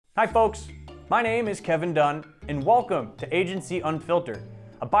Hi folks, my name is Kevin Dunn, and welcome to Agency Unfiltered,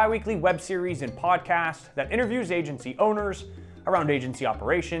 a bi-weekly web series and podcast that interviews agency owners around agency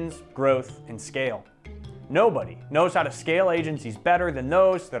operations, growth, and scale. Nobody knows how to scale agencies better than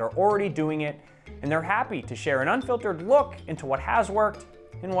those that are already doing it, and they're happy to share an unfiltered look into what has worked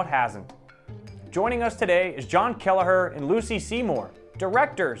and what hasn't. Joining us today is John Kelleher and Lucy Seymour,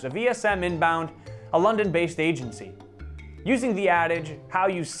 directors of ESM Inbound, a London-based agency. Using the adage, how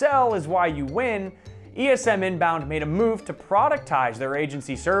you sell is why you win, ESM Inbound made a move to productize their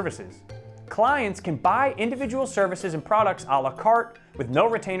agency services. Clients can buy individual services and products a la carte with no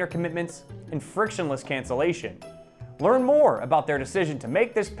retainer commitments and frictionless cancellation. Learn more about their decision to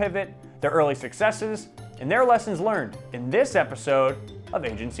make this pivot, their early successes, and their lessons learned in this episode of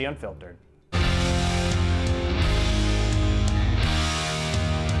Agency Unfiltered.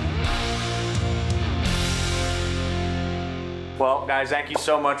 Well, guys, thank you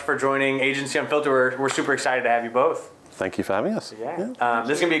so much for joining Agency Unfiltered. We're super excited to have you both. Thank you for having us. This is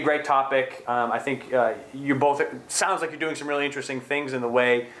going to be a great topic. I think you both, it sounds like you're doing some really interesting things in the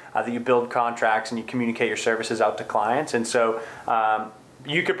way that you build contracts and you communicate your services out to clients. And so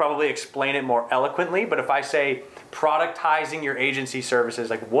you could probably explain it more eloquently, but if I say productizing your agency services,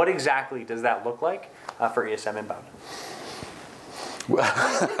 like what exactly does that look like for ESM Inbound?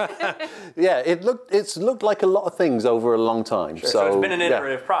 It's looked like a lot of things over a long time. Sure. So it's been an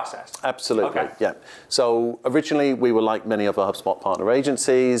iterative process. Absolutely, okay. Yeah. So originally we were like many other HubSpot partner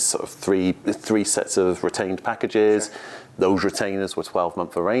agencies, sort of three sets of retained packages. Sure. Those retainers were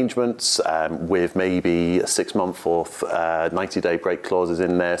 12-month arrangements with maybe a 6-month or 90-day break clauses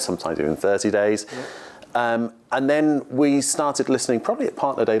in there, sometimes even 30 days. Yeah. And then we started listening probably at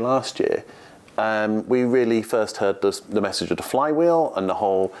Partner Day last year. We really first heard the message of the flywheel and the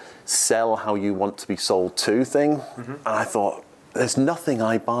whole sell how you want to be sold to thing. Mm-hmm. And I thought, there's nothing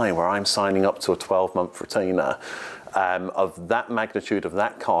I buy where I'm signing up to a 12-month retainer of that magnitude, of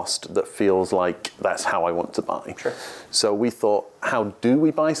that cost, that feels like that's how I want to buy. Sure. So we thought, how do we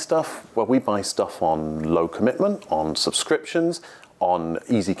buy stuff? Well, we buy stuff on low commitment, on subscriptions, on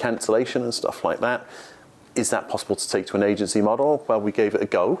easy cancellation and stuff like that. Is that possible to take to an agency model? Well, we gave it a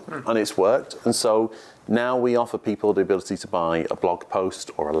go and it's worked. And so now we offer people the ability to buy a blog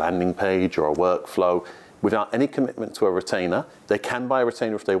post or a landing page or a workflow without any commitment to a retainer. They can buy a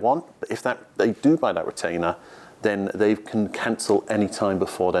retainer if they want, but if they do buy that retainer, then they can cancel any time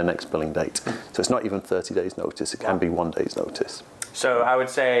before their next billing date. So it's not even 30 days notice, it can be 1 day's notice. So I would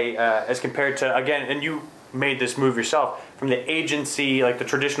say, as compared to, again, and you made this move yourself, from the agency, like the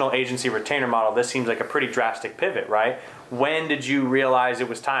traditional agency retainer model, this seems like a pretty drastic pivot, right? When did you realize it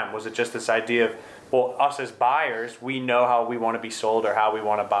was time? Was it just this idea of, well, us as buyers, we know how we want to be sold or how we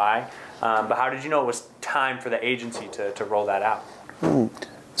want to buy, but how did you know it was time for the agency to roll that out?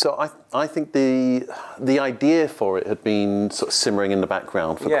 So I think the idea for it had been sort of simmering in the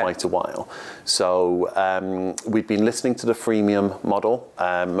background for quite a while. So we'd been listening to the freemium model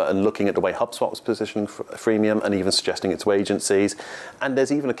and looking at the way HubSpot was positioning freemium and even suggesting it to agencies. And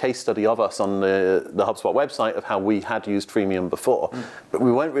there's even a case study of us on the HubSpot website of how we had used freemium before. But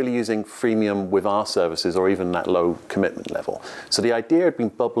we weren't really using freemium with our services or even that low commitment level. So the idea had been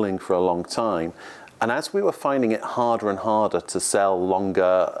bubbling for a long time. And as we were finding it harder and harder to sell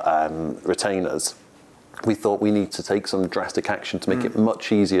longer retainers, we thought we need to take some drastic action to make it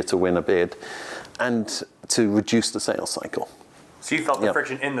much easier to win a bid and to reduce the sales cycle. So you felt the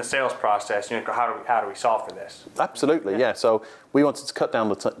friction in the sales process. How do we solve for this? Absolutely, yeah. So we wanted to cut down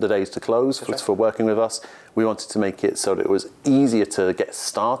the days to close for working with us. We wanted to make it so that it was easier to get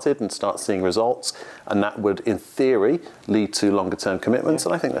started and start seeing results, and that would, in theory, lead to longer term commitments.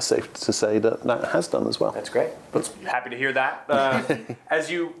 And I think that's safe to say that has done as well. That's great. Happy to hear that.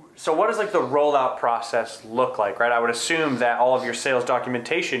 So what does like the rollout process look like, right? I would assume that all of your sales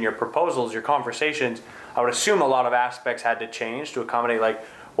documentation, your proposals, your conversations, I would assume a lot of aspects had to change to accommodate like,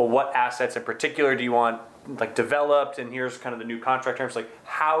 well, what assets in particular do you want like developed, and here's kind of the new contract terms. Like,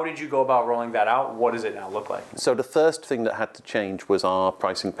 how did you go about rolling that out? What does it now look like? So the first thing that had to change was our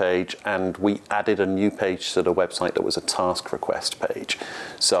pricing page, and we added a new page to the website that was a task request page.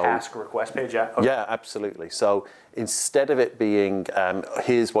 So task request page, yeah. Okay. Yeah, absolutely. So instead of it being,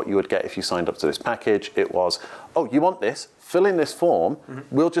 here's what you would get if you signed up to this package, it was, oh, you want this? Fill in this form.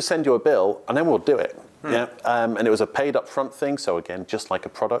 We'll just send you a bill, and then we'll do it. Yeah, and it was a paid upfront thing. So again, just like a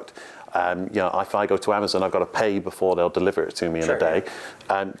product, if I go to Amazon, I've got to pay before they'll deliver it to me in a day.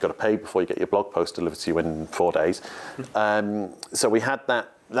 You've got to pay before you get your blog post delivered to you in 4 days. So we had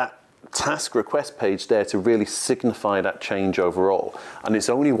that task request page there to really signify that change overall. And it's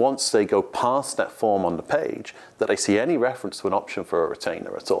only once they go past that form on the page that they see any reference to an option for a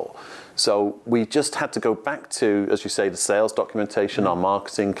retainer at all. So we just had to go back to, as you say, the sales documentation, our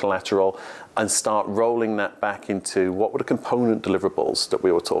marketing collateral, and start rolling that back into what were the component deliverables that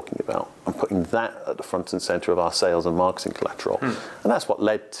we were talking about, and putting that at the front and center of our sales and marketing collateral. And that's what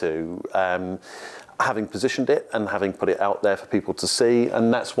led to having positioned it and having put it out there for people to see,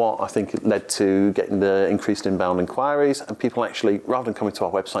 and that's what I think it led to getting the increased inbound inquiries, and people actually, rather than coming to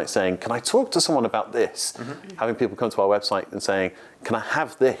our website saying, can I talk to someone about this? Having people come to our website and saying, can I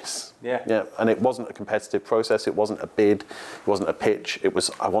have this? Yeah. And it wasn't a competitive process, it wasn't a bid, it wasn't a pitch, it was,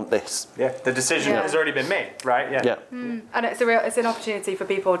 I want this. Yeah, the decision has already been made, right? Yeah. And it's an opportunity for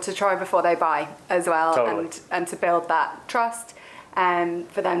people to try before they buy as well. Totally. And to build that trust, and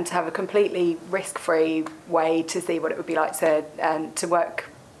for them to have a completely risk-free way to see what it would be like to work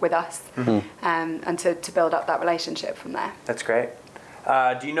with us, and to build up that relationship from there. That's great.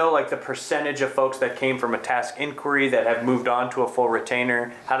 Do you know like the percentage of folks that came from a task inquiry that have moved on to a full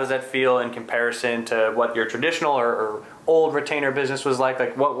retainer? How does that feel in comparison to what your traditional or old retainer business was like?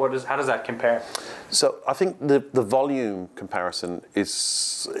 Like how does that compare? So I think the volume comparison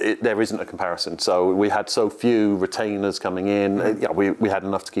there isn't a comparison. So we had so few retainers coming in. We had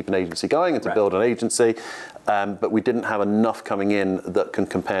enough to keep an agency going and to build an agency, but we didn't have enough coming in that can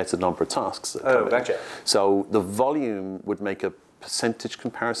compare to the number of tasks that come in. So the volume would make a percentage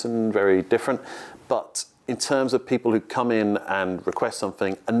comparison very different, but in terms of people who come in and request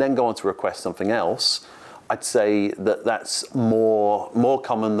something and then go on to request something else, I'd say that that's more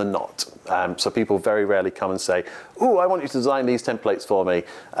common than not. So people very rarely come and say, oh, I want you to design these templates for me,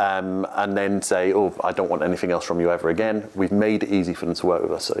 and then say, oh, I don't want anything else from you ever again. We've made it easy for them to work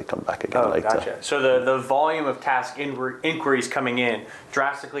with us, so they come back again later. Gotcha. So the volume of task inquiries coming in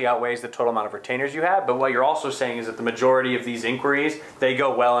drastically outweighs the total amount of retainers you have, but what you're also saying is that the majority of these inquiries, they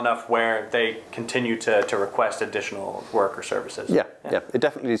go well enough where they continue to request additional work or services. Yeah. It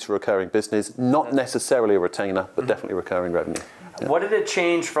definitely leads to recurring business, not necessarily a retainer, but definitely recurring revenue. Yeah. What did it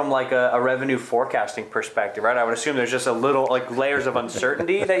change from like a revenue forecasting perspective, right? I would assume there's just a little like layers of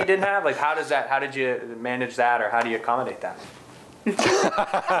uncertainty that you didn't have. Like how did you manage that, or how do you accommodate that? Who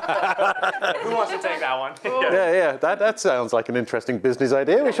wants to take that one? Yeah. That sounds like an interesting business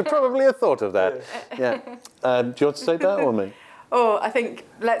idea. We should probably have thought of that. Yeah. Do you want to take that or me? Oh, I think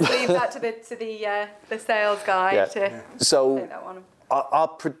let's leave that to the sales guy to take that one. Our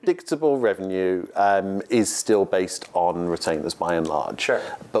predictable revenue is still based on retainers by and large. Sure.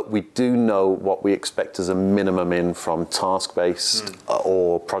 But we do know what we expect as a minimum in from task-based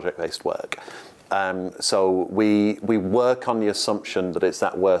or project-based work. So we work on the assumption that it's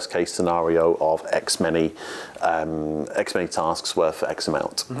that worst case scenario of X many tasks worth X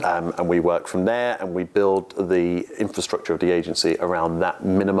amount. And we work from there, and we build the infrastructure of the agency around that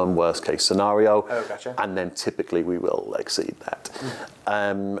minimum worst case scenario. Oh, gotcha. And then typically we will exceed that.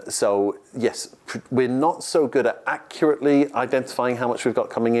 So yes, we're not so good at accurately identifying how much we've got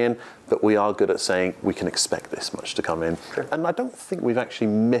coming in, but we are good at saying we can expect this much to come in. Sure. And I don't think we've actually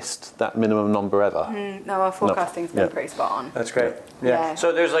missed that minimum number ever. No, our forecasting's been pretty spot on. That's great. Yeah.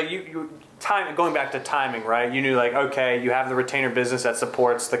 So there's like going back to timing, right? You knew like, okay, you have the retainer business that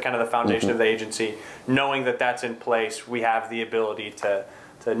supports the kind of the foundation of the agency. Knowing that that's in place, we have the ability to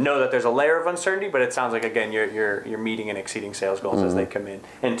know that there's a layer of uncertainty, but it sounds like, again, you're meeting and exceeding sales goals as they come in.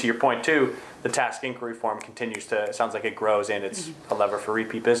 And to your point too, the task inquiry form continues to, it sounds like it grows, and it's a lever for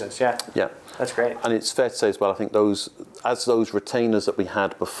repeat business. Yeah. That's great. And it's fair to say as well, I think those retainers that we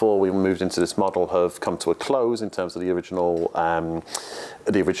had before we moved into this model have come to a close in terms of the original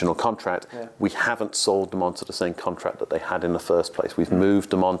contract. We haven't sold them onto the same contract that they had in the first place. We've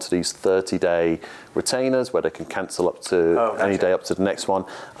moved them onto these 30-day retainers where they can cancel up to any day up to the next one,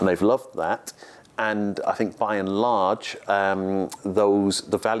 and they've loved that. And I think by and large,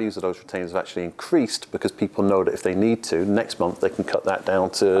 the values of those retainers have actually increased because people know that if they need to, next month they can cut that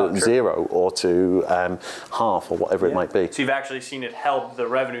down to 0 or to half or whatever it might be. So you've actually seen it help the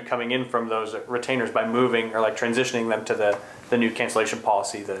revenue coming in from those retainers by moving or like transitioning them to the new cancellation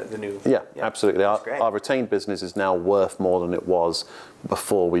policy, the new... Yeah, absolutely. Our retained business is now worth more than it was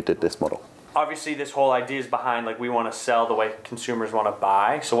before we did this model. Obviously, this whole idea is behind, like, we want to sell the way consumers want to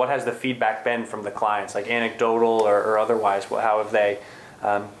buy. So what has the feedback been from the clients, like anecdotal or otherwise? How have they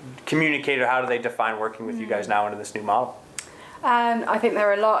communicated, or how do they define working with you guys now into this new model? I think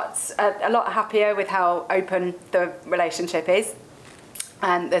they're a lot happier with how open the relationship is.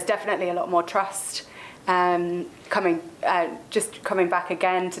 And there's definitely a lot more trust Coming back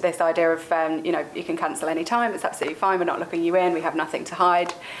again to this idea of, you can cancel any time, it's absolutely fine, we're not looking you in, we have nothing to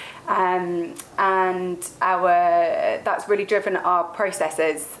hide. And that's really driven our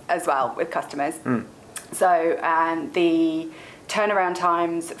processes as well with customers. So the turnaround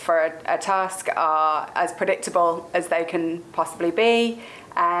times for a task are as predictable as they can possibly be.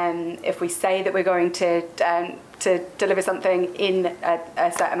 If we say that we're going to deliver something in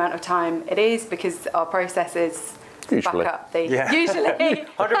a certain amount of time, it is, because our processes usually back up the usually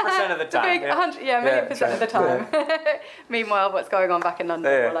 100% of the time. A million percent of the time. Meanwhile, what's going on back in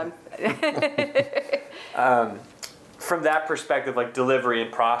London? From that perspective, like delivery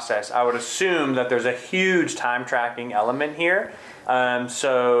and process, I would assume that there's a huge time tracking element here.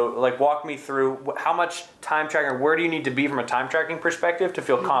 So like walk me through how much time tracking, where do you need to be from a time tracking perspective to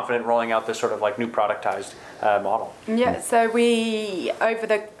feel confident rolling out this sort of like new productized model? Yeah, so we, over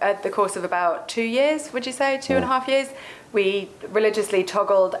the course of about 2 years, would you say, 2.5 years, we religiously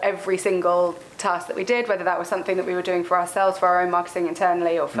toggled every single task that we did, whether that was something that we were doing for ourselves, for our own marketing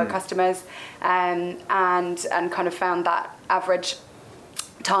internally, or for customers, and kind of found that average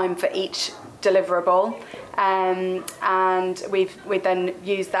time for each deliverable, and we then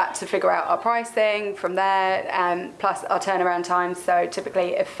used that to figure out our pricing from there, plus our turnaround times. So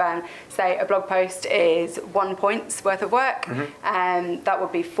typically, if say a blog post is 1 point's worth of work, that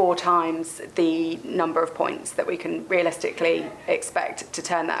would be 4 times the number of points that we can realistically expect to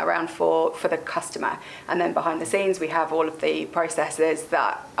turn that around for the customer. And then behind the scenes, we have all of the processes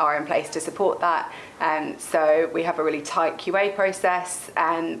that are in place to support that. So we have a really tight QA process,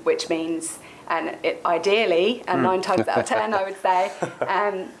 which means, and ideally, and 9 times out of 10, I would say,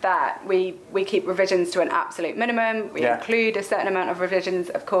 that we keep revisions to an absolute minimum. We include a certain amount of revisions,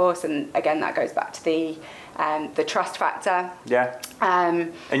 of course, and again, that goes back to the trust factor. Yeah.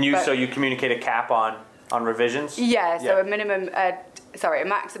 So you communicate a cap on revisions? Yeah. So a minimum. A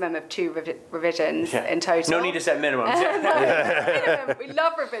maximum of 2 revisions in total. No need to set minimums. Minimum. We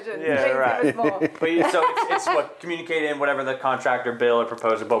love revisions. Please give us more. But so it's what communicating whatever the contractor bill or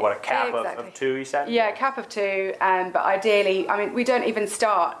proposal, but what a cap of 2, you said? Yeah, cap of 2. But ideally, I mean, we don't even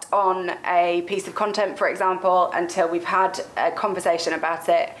start on a piece of content, for example, until we've had a conversation about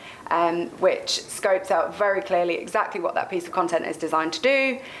it, which scopes out very clearly exactly what that piece of content is designed to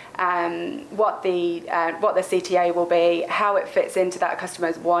do, what the CTA will be, how it fits into that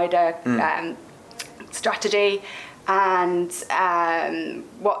customer's wider strategy, and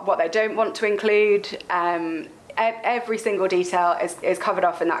what they don't want to include. Every single detail is covered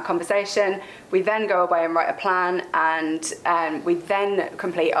off in that conversation. We then go away and write a plan, and we then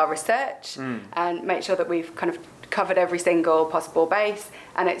complete our research and make sure that we've kind of covered every single possible base,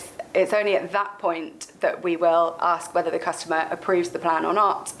 and it's only at that point that we will ask whether the customer approves the plan or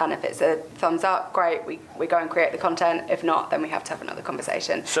not, and if it's a thumbs up, great, we go and create the content. If not, then we have to have another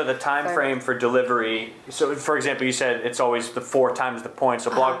conversation. So the time frame for delivery, so for example, you said it's always the 4 times the points,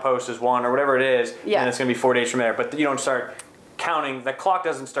 so blog post is 1 or whatever it is, and it's going to be 4 days from there, but you don't start counting, the clock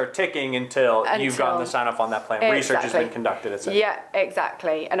doesn't start ticking until you've gotten the sign off on that plan. Exactly. Research has been conducted, etc. Yeah,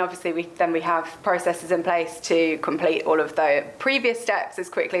 exactly. And obviously we have processes in place to complete all of the previous steps as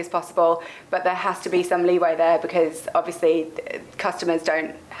quickly as possible, but there has to be some leeway there, because obviously customers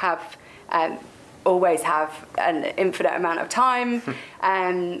don't have always have an infinite amount of time,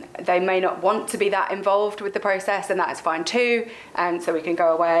 and they may not want to be that involved with the process, and that is fine too. And so we can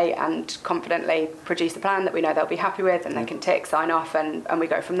go away and confidently produce a plan that we know they'll be happy with, and they can tick, sign off, and we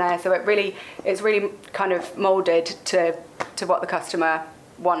go from there. So it's really kind of molded to what the customer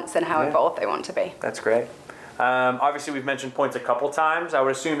wants and how involved they want to be. That's great. Obviously, we've mentioned points a couple times. I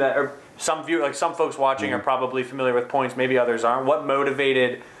would assume that some folks watching are probably familiar with points, maybe others aren't. What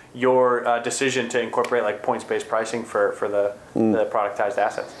motivated your decision to incorporate like points-based pricing for the productized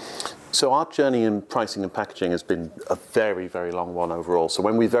assets? So our journey in pricing and packaging has been a very, very long one overall. So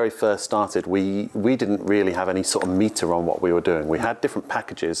when we very first started, we didn't really have any sort of meter on what we were doing. We had different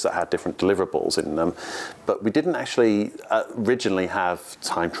packages that had different deliverables in them, but we didn't actually originally have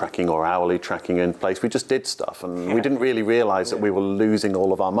time tracking or hourly tracking in place. We just did stuff, and we didn't really realize that we were losing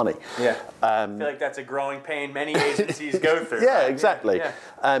all of our money. Yeah, I feel like that's a growing pain many agencies go through. Yeah, exactly.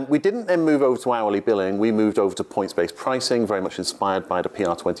 Yeah. We didn't then move over to hourly billing. We moved over to points-based pricing, very much inspired by the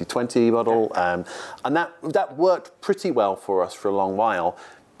PR 2020 model, and that worked pretty well for us for a long while.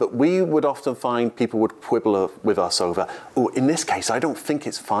 But we would often find people would quibble with us over, oh, in this case, I don't think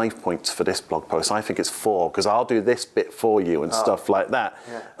it's 5 points for this blog post. I think it's 4 because I'll do this bit for you and stuff like that.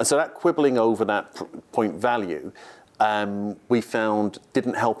 Yeah. And so that quibbling over that point value we found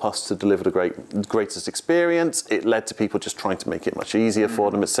didn't help us to deliver the greatest experience. It led to people just trying to make it much easier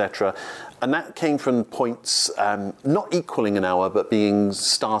for them, etc. And that came from points not equaling an hour, but being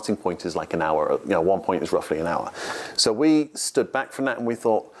starting point is like an hour. 1 point is roughly an hour. So we stood back from that and we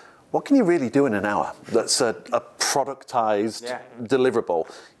thought, what can you really do in an hour that's a productized deliverable?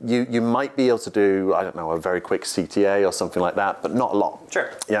 You might be able to do, I don't know, a very quick CTA or something like that, but not a lot.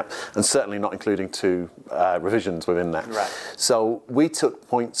 Sure. Yeah, and certainly not including 2 revisions within that. Right. So we took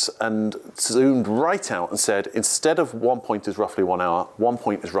points and zoomed right out and said, instead of 1 point is roughly 1 hour, 1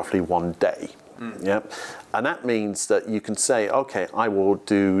 point is roughly 1 day. Yeah, and that means that you can say, okay, I will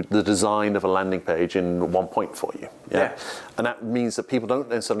do the design of a landing page in 1 point for you. Yeah, and that means that people don't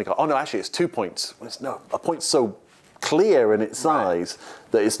then suddenly go, oh no, actually it's 2 points. No, a point's so clear in its size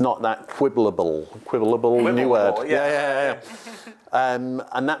that it's not that quibbleable, new word. Yeah.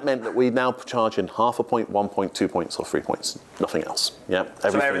 And that meant that we now charge in half a point, 1 point, 2 points, or 3 points. Nothing else. Yeah.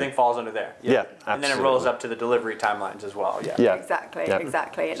 So everything falls under there. Yeah, and then it rolls up to the delivery timelines as well. Yeah. Exactly.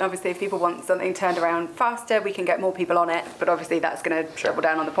 And obviously, if people want something turned around faster, we can get more people on it. But obviously, that's going to double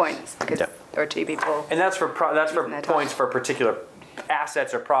down on the points because there are 2 people. And that's for points for particular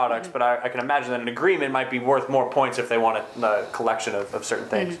assets or products, but I can imagine that an agreement might be worth more points if they want a collection of certain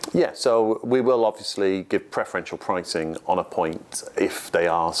things. Yeah, so we will obviously give preferential pricing on a point if they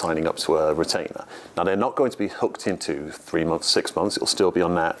are signing up to a retainer. Now, they're not going to be hooked into 3 months, 6 months. It'll still be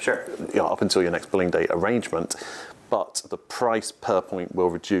on that up until your next billing date arrangement. But the price per point will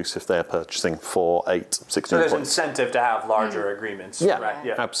reduce if they're purchasing 4, 8, 16 points. So there's incentive to have larger agreements. Yeah, right?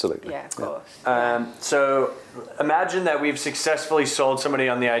 Yeah, absolutely. Yeah, of course. So imagine that we've successfully sold somebody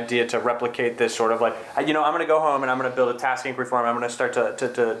on the idea to replicate this sort of like, I'm going to go home and I'm going to build a task inquiry form. I'm going to start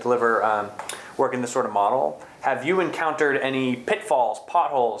to deliver work in this sort of model. Have you encountered any pitfalls,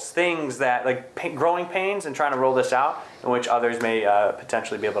 potholes, things that like growing pains in trying to roll this out in which others may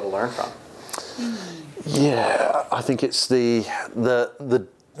potentially be able to learn from? Yeah, I think it's the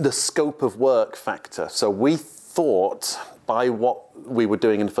scope of work factor. So we thought by what we were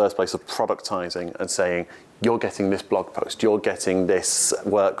doing in the first place of productizing and saying, you're getting this blog post, you're getting this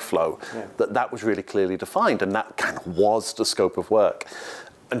workflow, that was really clearly defined, and that kind of was the scope of work.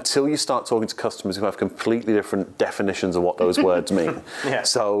 Until you start talking to customers who have completely different definitions of what those words mean.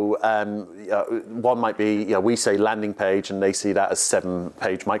 So one might be, we say landing page and they see that as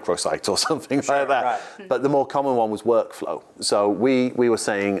 7-page microsite or something like that. Right. But the more common one was workflow. So we were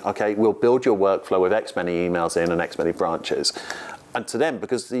saying, okay, we'll build your workflow with X many emails in and X many branches. And to them,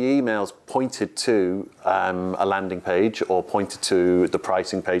 because the emails pointed to a landing page or pointed to the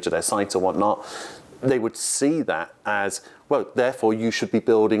pricing page of their site or whatnot, they would see that as, well, therefore you should be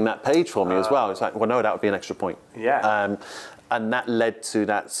building that page for me as well. It's like, well, no, that would be an extra point. Yeah. And that led to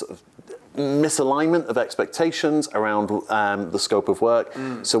that sort of misalignment of expectations around the scope of work.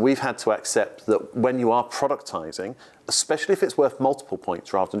 So we've had to accept that when you are productizing, especially if it's worth multiple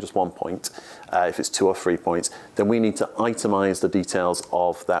points rather than just 1 point, if it's 2 or 3 points, then we need to itemize the details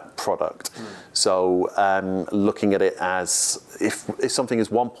of that product. So looking at it as if something is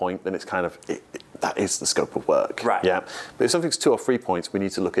 1 point, then it's kind of that is the scope of work. Right. Yeah. But if something's 2 or 3 points, we need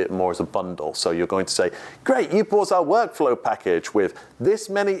to look at it more as a bundle. So you're going to say, great, you bought our workflow package with this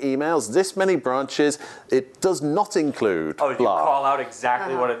many emails, this many branches. It does not include blah. You call out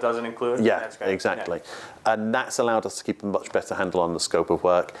exactly what it doesn't include? Yeah, that's great. exactly. Yeah. And that's allowed us to keep a much better handle on the scope of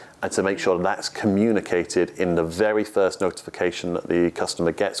work and to make sure that's communicated in the very first notification that the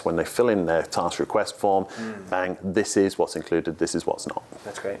customer gets when they fill in their task request form. Bang, this is what's included, this is what's not.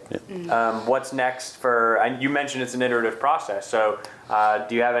 That's great. Yeah. What's next and you mentioned it's an iterative process, so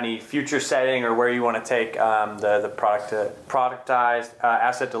do you have any future setting or where you want to take the product to productized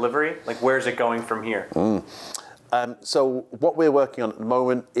asset delivery? Like, where's it going from here? So what we're working on at the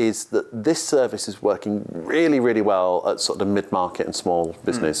moment is that this service is working really, really well at sort of the mid-market and small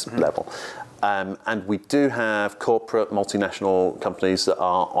business level. And we do have corporate multinational companies that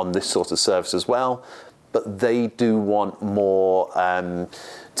are on this sort of service as well, but they do want more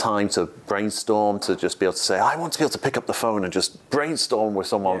time to brainstorm, to just be able to say, I want to be able to pick up the phone and just brainstorm with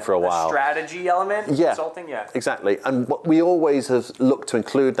someone for a while. Strategy element, consulting, exactly. And what we always have looked to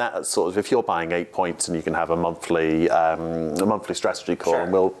include that as sort of, if you're buying 8 points and you can have a monthly strategy call,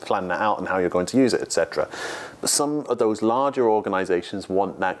 and we'll plan that out and how you're going to use it, etc. But some of those larger organizations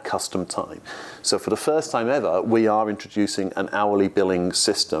want that custom time. So for the first time ever, we are introducing an hourly billing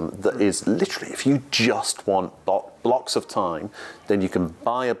system that is literally, if you just want blocks of time, then you can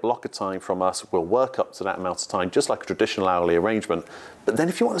buy a block of time from us. We'll work up to that amount of time, just like a traditional hourly arrangement. But then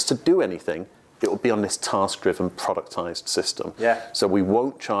if you want us to do anything, it will be on this task-driven, productized system. Yeah. So we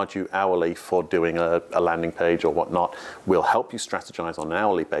won't charge you hourly for doing a landing page or whatnot. We'll help you strategize on an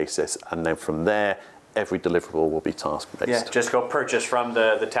hourly basis, and then from there, every deliverable will be task-based. Yeah, just go purchase from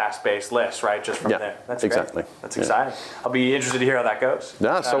the task-based list, right? Just from there. That's exactly. Great. That's exciting. I'll be interested to hear how that goes.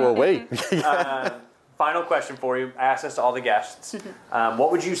 Yeah, so will we. Final question for you. I ask this to all the guests.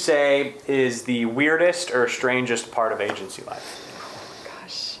 What would you say is the weirdest or strangest part of agency life?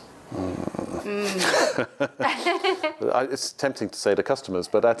 Gosh. It's tempting to say to customers,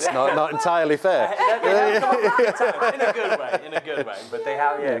 but that's not entirely fair. In a good way. But they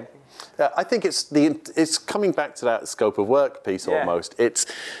have, I think it's coming back to that scope of work piece almost. It's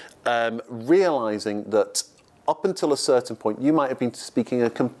realizing that up until a certain point, you might have been speaking a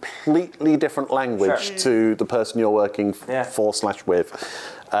completely different language to the person you're working for/with.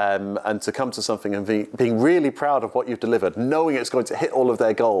 And to come to something and being really proud of what you've delivered, knowing it's going to hit all of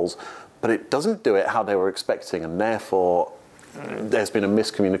their goals, but it doesn't do it how they were expecting, and therefore there's been a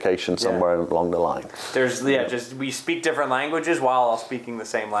miscommunication somewhere along the line. We speak different languages while all speaking the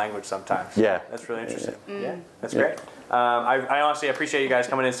same language sometimes. Yeah. That's really interesting. Yeah, that's great. I honestly appreciate you guys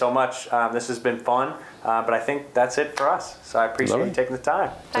coming in so much. This has been fun, but I think that's it for us. So I appreciate you taking the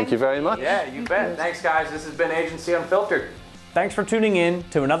time. Thank you very much. Yeah, you bet. Thanks, guys. This has been Agency Unfiltered. Thanks for tuning in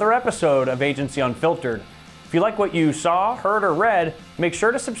to another episode of Agency Unfiltered. If you like what you saw, heard, or read, make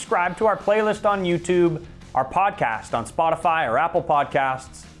sure to subscribe to our playlist on YouTube, our podcast on Spotify or Apple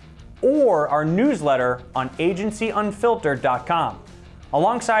Podcasts, or our newsletter on agencyunfiltered.com.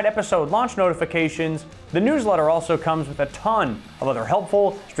 Alongside episode launch notifications, the newsletter also comes with a ton of other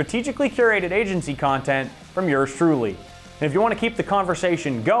helpful, strategically curated agency content from yours truly. And if you want to keep the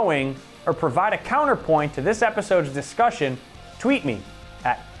conversation going or provide a counterpoint to this episode's discussion, tweet me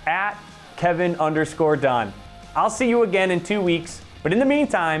at Kevin_Dunn. I'll see you again in 2 weeks, but in the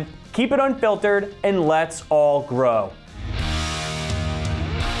meantime, keep it unfiltered and let's all grow.